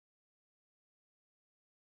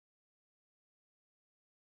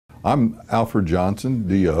I'm Alfred Johnson,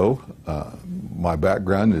 DO. My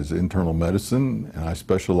background is internal medicine, and I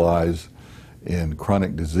specialize in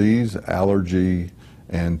chronic disease, allergy,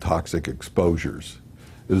 and toxic exposures.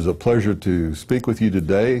 It is a pleasure to speak with you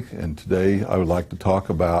today, and today I would like to talk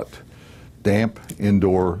about damp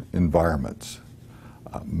indoor environments.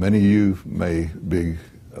 Many of you may be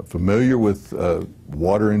familiar with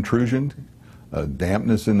water intrusion,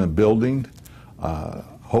 dampness in a building.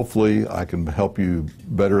 Hopefully I can help you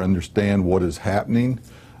better understand what is happening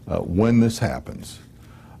when this happens.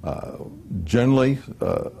 Generally,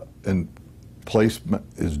 in place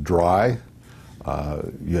is dry.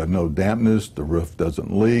 You have no dampness, the roof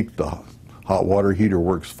doesn't leak, the hot water heater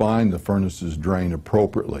works fine, the furnace is drained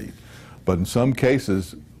appropriately. But in some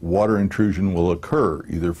cases, water intrusion will occur,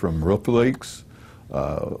 either from roof leaks,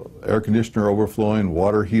 air conditioner overflowing,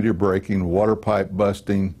 water heater breaking, water pipe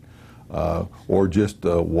busting, or just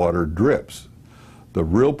water drips. The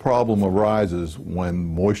real problem arises when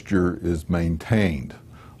moisture is maintained.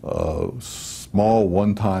 A small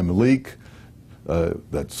one-time leak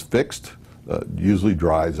that's fixed usually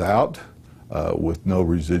dries out with no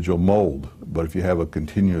residual mold. But if you have a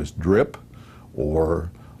continuous drip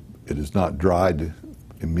or it is not dried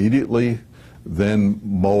immediately, then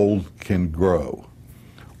mold can grow.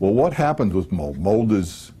 Well, what happens with mold? Mold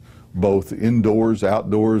is both indoors,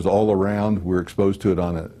 outdoors, all around. We're exposed to it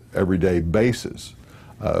on an everyday basis.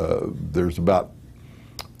 There's about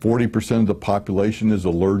 40% of the population is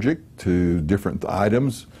allergic to different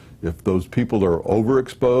items. If those people are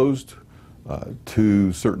overexposed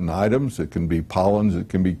to certain items, it can be pollens, it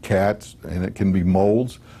can be cats, and it can be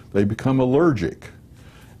molds, they become allergic.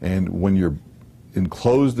 And when you're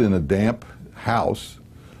enclosed in a damp house,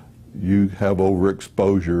 you have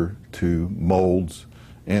overexposure to molds,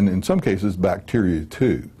 and in some cases bacteria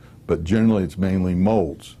too, but generally it's mainly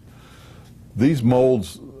molds. These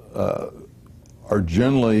molds are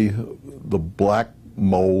generally the black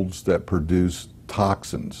molds that produce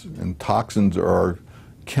toxins, and toxins are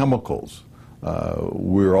chemicals.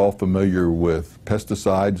 We're all familiar with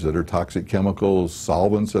pesticides that are toxic chemicals,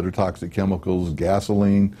 solvents that are toxic chemicals,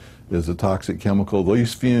 gasoline is a toxic chemical.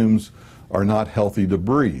 These fumes are not healthy to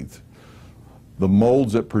breathe. The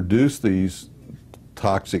molds that produce these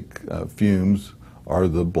toxic fumes are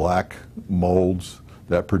the black molds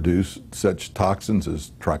that produce such toxins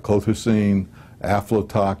as trichlorothene,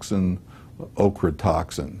 aflatoxin,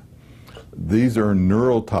 ochratoxin. These are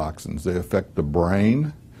neurotoxins. They affect the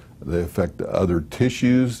brain, they affect other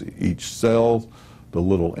tissues, each cell, the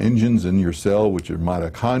little engines in your cell, which are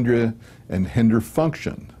mitochondria, and hinder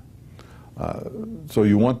function. So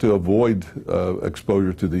you want to avoid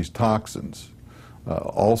exposure to these toxins.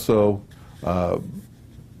 Also,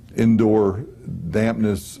 indoor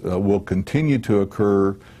dampness will continue to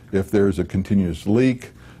occur if there's a continuous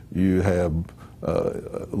leak. You have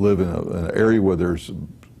live in an area where there's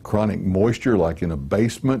chronic moisture, like in a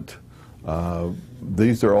basement.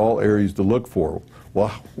 These are all areas to look for. Well,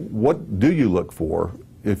 what do you look for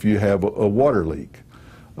if you have a water leak?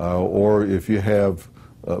 Or if you have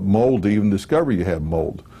mold, to even discover you have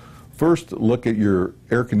mold? First, look at your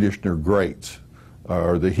air conditioner grates,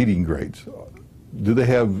 or the heating grates. Do they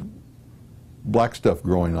have black stuff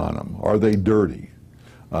growing on them? Are they dirty?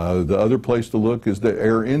 The other place to look is the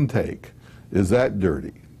air intake. Is that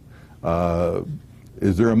dirty?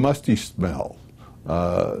 Is there a musty smell?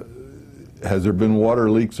 Has there been water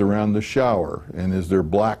leaks around the shower? And is there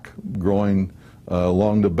black growing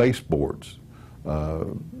along the baseboards?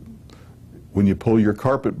 When you pull your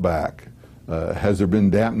carpet back, has there been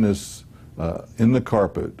dampness in the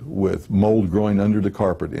carpet with mold growing under the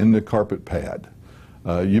carpet, in the carpet pad?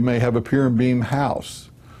 You may have a pier and beam house.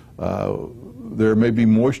 There may be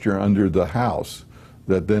moisture under the house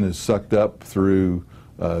that then is sucked up through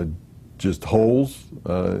just holes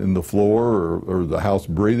in the floor, or the house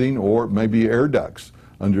breathing, or maybe air ducts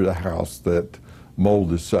under the house that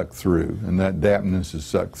mold is sucked through, and that dampness is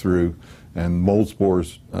sucked through, and mold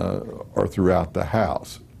spores are throughout the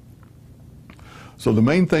house. So the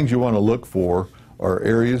main things you want to look for are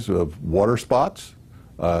areas of water spots,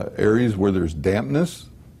 areas where there's dampness.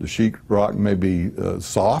 The sheetrock may be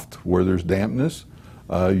soft where there's dampness.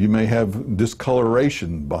 You may have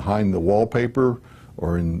discoloration behind the wallpaper,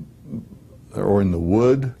 or in the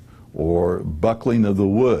wood, or buckling of the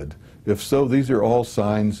wood. If so, these are all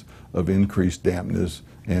signs of increased dampness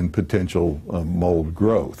and potential mold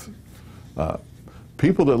growth.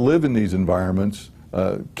 People that live in these environments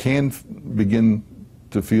can begin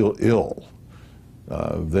to feel ill.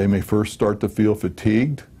 They may first start to feel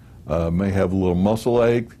fatigued, may have a little muscle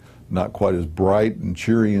ache, not quite as bright and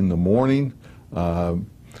cheery in the morning,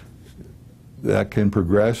 that can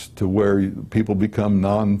progress to where people become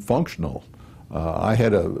non-functional. I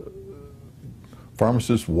had a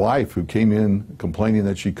pharmacist's wife who came in complaining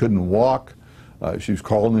that she couldn't walk. She was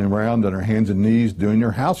crawling around on her hands and knees doing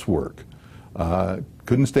her housework.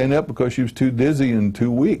 Couldn't stand up because she was too dizzy and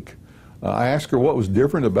too weak. I asked her what was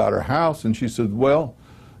different about her house, and she said, well,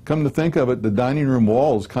 come to think of it, the dining room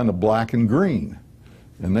wall is kind of black and green.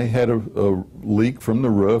 And they had a leak from the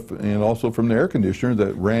roof and also from the air conditioner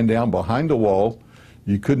that ran down behind the wall.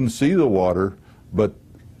 You couldn't see the water, but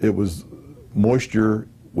it was moisture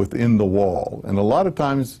within the wall. And a lot of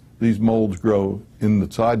times these molds grow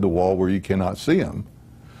inside the wall where you cannot see them.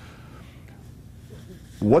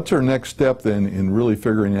 What's our next step then in really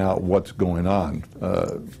figuring out what's going on?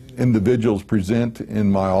 Individuals present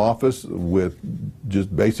in my office with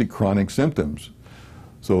just basic chronic symptoms.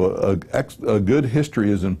 So a good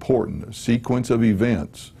history is important. A sequence of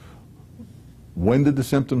events. When did the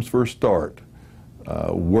symptoms first start?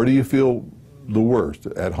 Where do you feel the worst?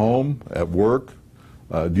 At home? At work?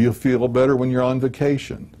 Do you feel better when you're on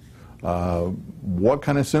vacation? What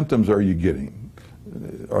kind of symptoms are you getting?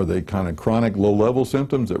 Are they kind of chronic low-level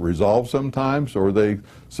symptoms that resolve sometimes, or are they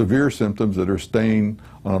severe symptoms that are staying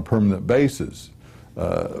on a permanent basis?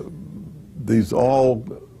 These all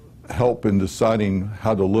help in deciding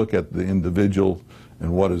how to look at the individual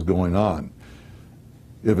and what is going on.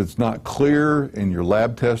 If it's not clear and your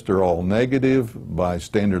lab tests are all negative by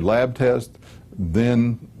standard lab test,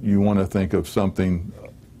 then you want to think of something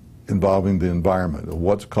involving the environment, of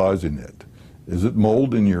what's causing it. Is it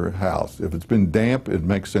mold in your house? If it's been damp, it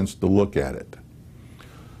makes sense to look at it.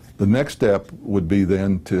 The next step would be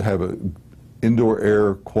then to have an indoor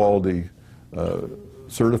air quality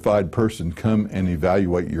certified person come and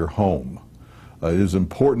evaluate your home. It is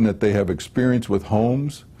important that they have experience with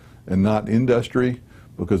homes and not industry,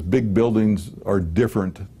 because big buildings are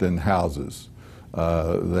different than houses.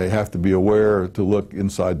 They have to be aware to look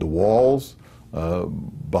inside the walls,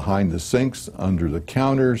 behind the sinks, under the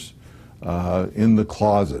counters, in the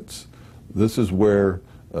closets. This is where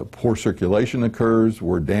poor circulation occurs,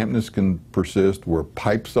 where dampness can persist, where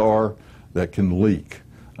pipes are that can leak.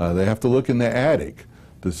 They have to look in the attic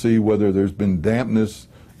to see whether there's been dampness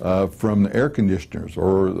from the air conditioners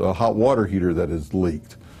or a hot water heater that has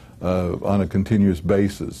leaked on a continuous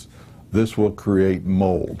basis. This will create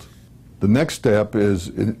mold. The next step is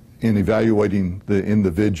in evaluating the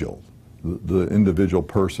individual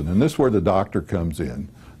person, and this is where the doctor comes in.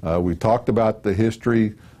 We talked about the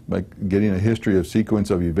history, like getting a history of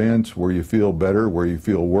sequence of events, where you feel better, where you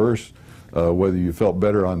feel worse, whether you felt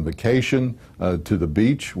better on vacation, to the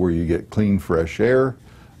beach where you get clean, fresh air.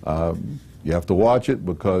 You have to watch it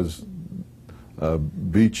because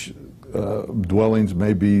beach dwellings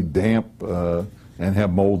may be damp and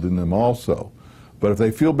have mold in them also. But if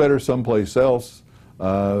they feel better someplace else,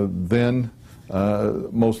 then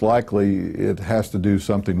most likely it has to do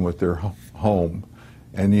something with their home.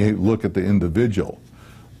 And you look at the individual.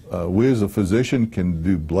 We as a physician can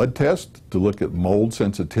do blood tests to look at mold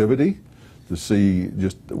sensitivity, to see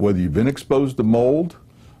just whether you've been exposed to mold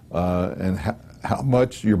and how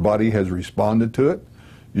much your body has responded to it.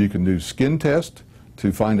 You can do skin tests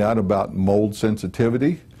to find out about mold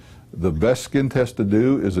sensitivity. The best skin test to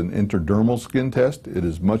do is an intradermal skin test. It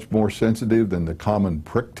is much more sensitive than the common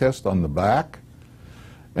prick test on the back.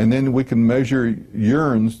 And then we can measure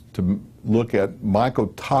urines to look at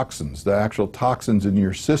mycotoxins, the actual toxins in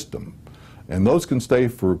your system. And those can stay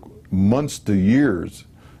for months to years.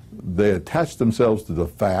 They attach themselves to the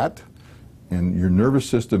fat, and your nervous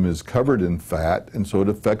system is covered in fat, and so it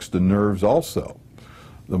affects the nerves also.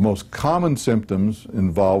 The most common symptoms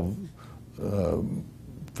involve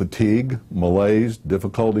fatigue, malaise,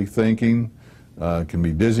 difficulty thinking, can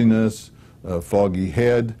be dizziness, foggy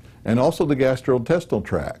head, and also the gastrointestinal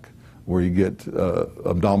tract, where you get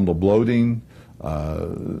abdominal bloating,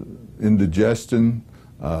 indigestion,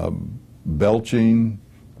 belching,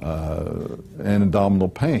 and abdominal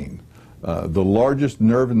pain. The largest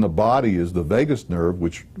nerve in the body is the vagus nerve,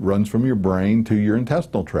 which runs from your brain to your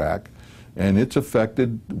intestinal tract, and it's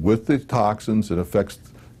affected with the toxins. It affects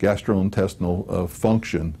gastrointestinal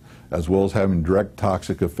function, as well as having direct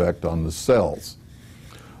toxic effect on the cells.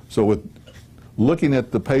 So with looking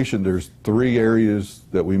at the patient, there's three areas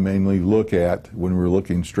that we mainly look at when we're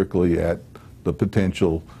looking strictly at the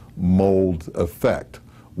potential mold effect.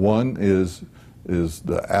 One is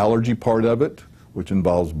the allergy part of it, which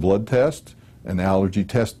involves blood test and allergy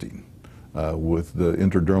testing with the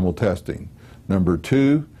intradermal testing. Number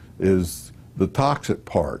two is the toxic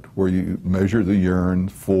part, where you measure the urine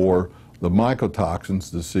for the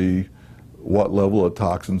mycotoxins to see what level of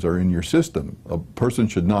toxins are in your system. A person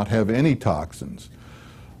should not have any toxins.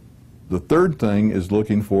 The third thing is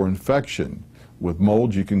looking for infection. With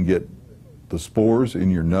mold, you can get the spores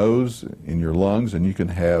in your nose, in your lungs, and you can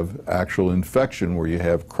have actual infection where you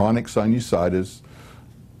have chronic sinusitis,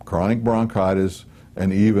 chronic bronchitis,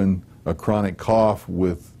 and even a chronic cough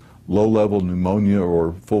with low-level pneumonia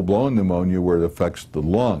or full-blown pneumonia where it affects the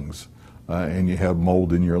lungs, and you have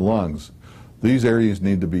mold in your lungs. These areas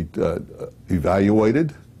need to be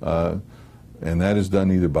evaluated, and that is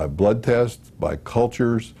done either by blood tests, by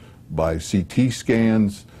cultures, by CT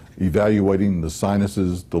scans, evaluating the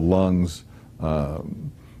sinuses, the lungs,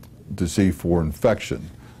 to see for infection.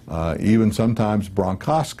 Even sometimes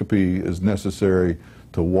bronchoscopy is necessary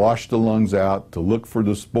to wash the lungs out, to look for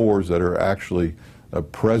the spores that are actually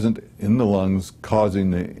present in the lungs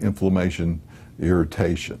causing the inflammation,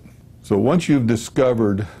 irritation. So once you've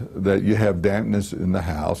discovered that you have dampness in the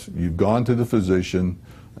house, you've gone to the physician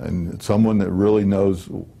and someone that really knows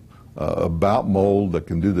about mold, that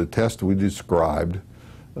can do the test we described,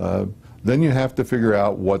 then you have to figure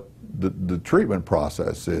out what the treatment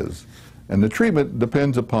process is. And the treatment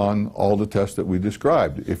depends upon all the tests that we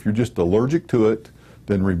described. If you're just allergic to it,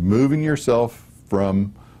 then removing yourself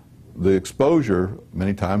from the exposure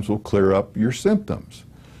many times will clear up your symptoms.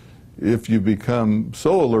 If you become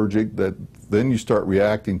so allergic that then you start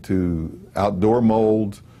reacting to outdoor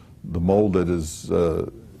mold, the mold that is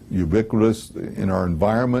ubiquitous in our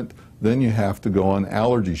environment, then you have to go on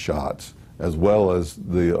allergy shots as well as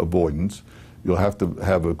the avoidance. You'll have to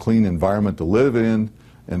have a clean environment to live in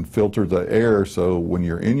and filter the air so when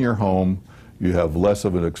you're in your home you have less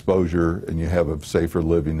of an exposure and you have a safer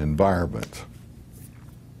living environment.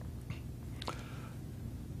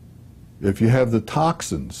 If you have the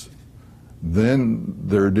toxins, then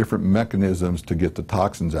there are different mechanisms to get the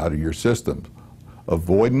toxins out of your system.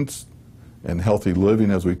 Avoidance and healthy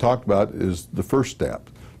living, as we talked about, is the first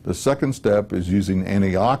step. The second step is using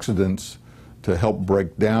antioxidants to help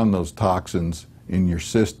break down those toxins in your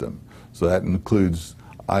system. So that includes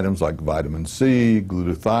items like vitamin C,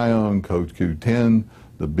 glutathione, CoQ10,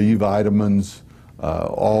 the B vitamins,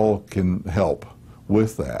 all can help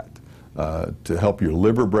with that to help your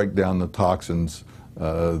liver break down the toxins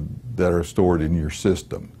that are stored in your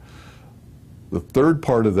system. The third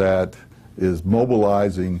part of that is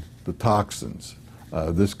mobilizing the toxins.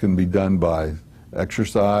 This can be done by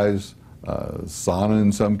exercise, sauna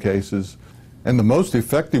in some cases. And the most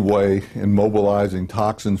effective way in mobilizing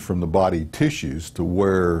toxins from the body tissues to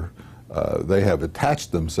where they have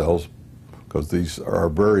attached themselves, because these are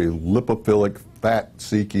very lipophilic,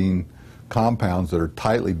 fat-seeking compounds that are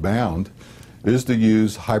tightly bound, is to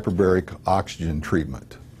use hyperbaric oxygen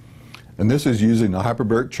treatment. And this is using a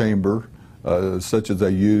hyperbaric chamber, such as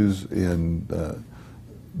they use in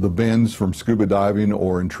the bins from scuba diving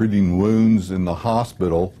or in treating wounds in the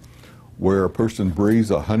hospital, where a person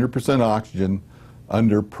breathes 100% oxygen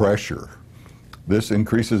under pressure. This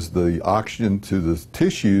increases the oxygen to the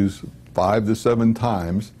tissues 5 to 7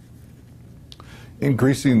 times,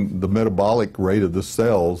 increasing the metabolic rate of the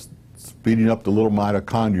cells, speeding up the little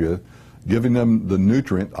mitochondria, giving them the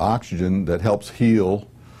nutrient, oxygen, that helps heal.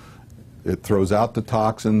 It throws out the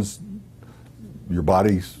toxins. Your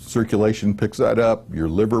body's circulation picks that up. Your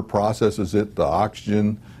liver processes it, the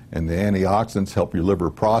oxygen, and the antioxidants help your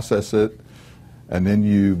liver process it, and then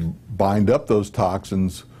you bind up those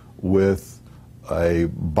toxins with a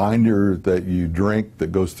binder that you drink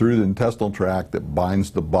that goes through the intestinal tract that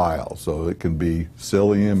binds the bile. So it can be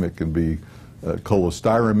psyllium, it can be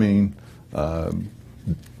cholestyramine,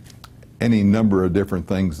 any number of different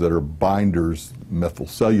things that are binders.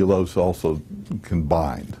 Methylcellulose also can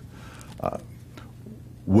bind.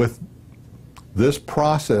 With this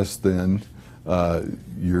process then,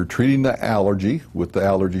 you're treating the allergy with the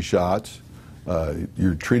allergy shots.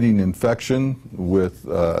 You're treating infection with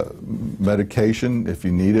medication if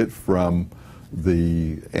you need it from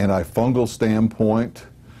the antifungal standpoint,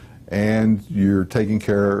 and you're taking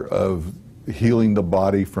care of healing the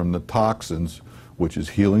body from the toxins, which is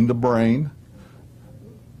healing the brain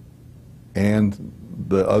and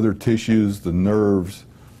the other tissues, the nerves,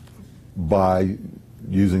 by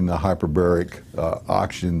using the hyperbaric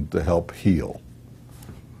oxygen to help heal.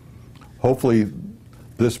 Hopefully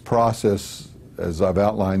this process, as I've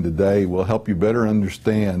outlined today, will help you better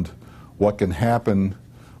understand what can happen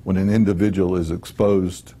when an individual is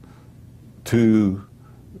exposed to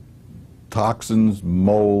toxins,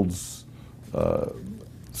 molds,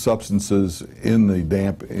 substances in the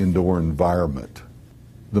damp indoor environment.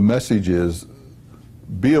 The message is,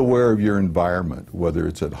 be aware of your environment, whether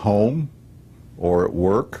it's at home or at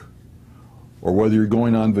work or whether you're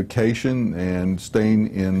going on vacation and staying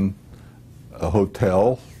in a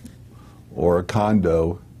hotel or a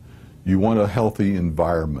condo, you want a healthy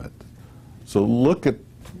environment. So look at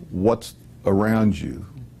what's around you.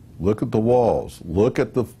 Look at the walls. Look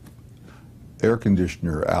at the air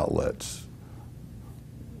conditioner outlets.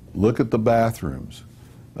 Look at the bathrooms.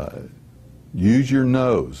 Use your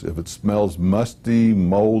nose. If it smells musty,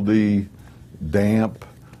 moldy, damp,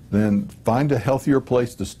 then find a healthier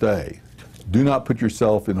place to stay. Do not put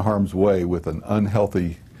yourself in harm's way with an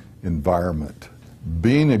unhealthy environment.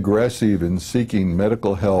 Being aggressive and seeking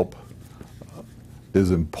medical help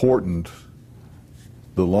is important.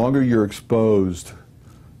 The longer you're exposed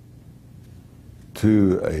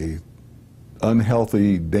to a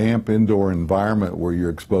unhealthy, damp indoor environment where you're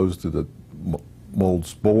exposed to the mold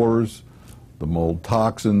spores, the mold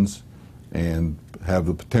toxins, and have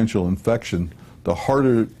the potential infection, the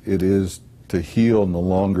harder it is to heal and the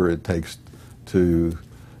longer it takes to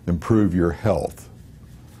improve your health.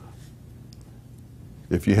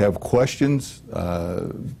 If you have questions,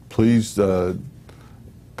 please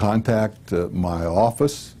contact my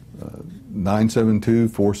office,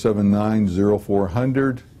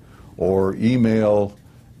 972-479-0400, or email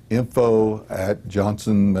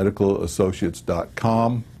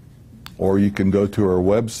info@johnsonmedicalassociates.com, or you can go to our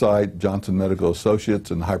website, Johnson Medical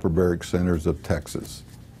Associates and Hyperbaric Centers of Texas.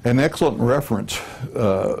 An excellent reference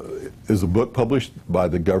is a book published by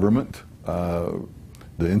the government, the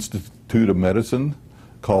Institute of Medicine,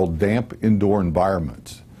 called Damp Indoor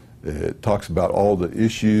Environments. It talks about all the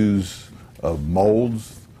issues of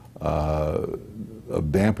molds, of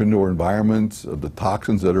damp indoor environments, of the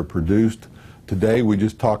toxins that are produced. Today we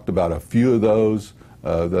just talked about a few of those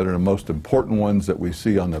that are the most important ones that we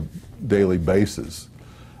see on a daily basis.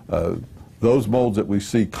 Those molds that we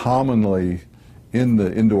see commonly in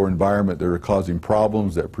the indoor environment that are causing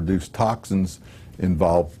problems that produce toxins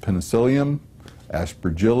involve penicillium,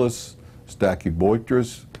 aspergillus,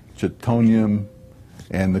 stachybotrys, chitonium,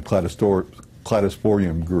 and the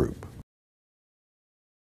cladosporium group.